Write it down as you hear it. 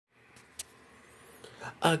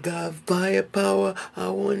I got firepower, I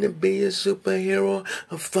wanna be a superhero.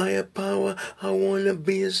 A firepower, I wanna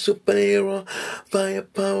be a superhero.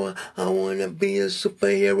 Firepower, I wanna be a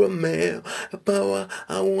superhero, man. Power,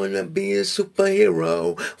 I wanna be a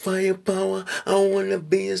superhero. Firepower, I wanna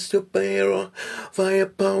be a superhero.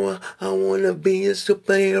 Firepower, I wanna be a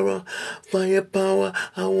superhero. Firepower,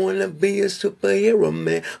 I wanna be a superhero,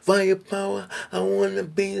 man. Firepower, I wanna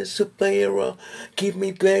be a superhero. Keep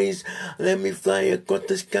me glazed, let me fly across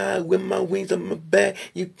the sky with my wings on my back.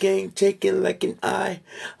 You can't take it like an eye,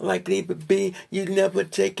 like leave it be. You never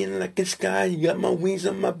take it like a sky. You got my wings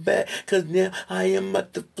on my back, cause now I am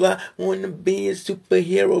about to fly. Wanna be a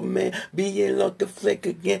superhero, man. Being like a flake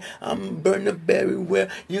again. I'ma burn up everywhere.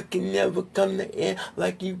 You can never come to end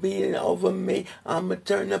like you being over me. I'ma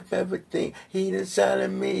turn up everything. Heat inside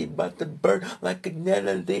of me, about to burn like a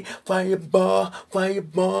melody. Fireball,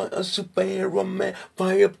 fireball, a superhero, man.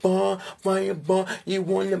 Fireball, fireball, you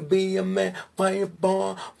wanna be a man.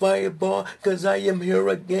 Fireball, fireball, cause I am here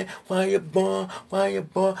again. Fireball,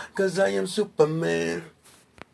 fireball, cause I am Superman.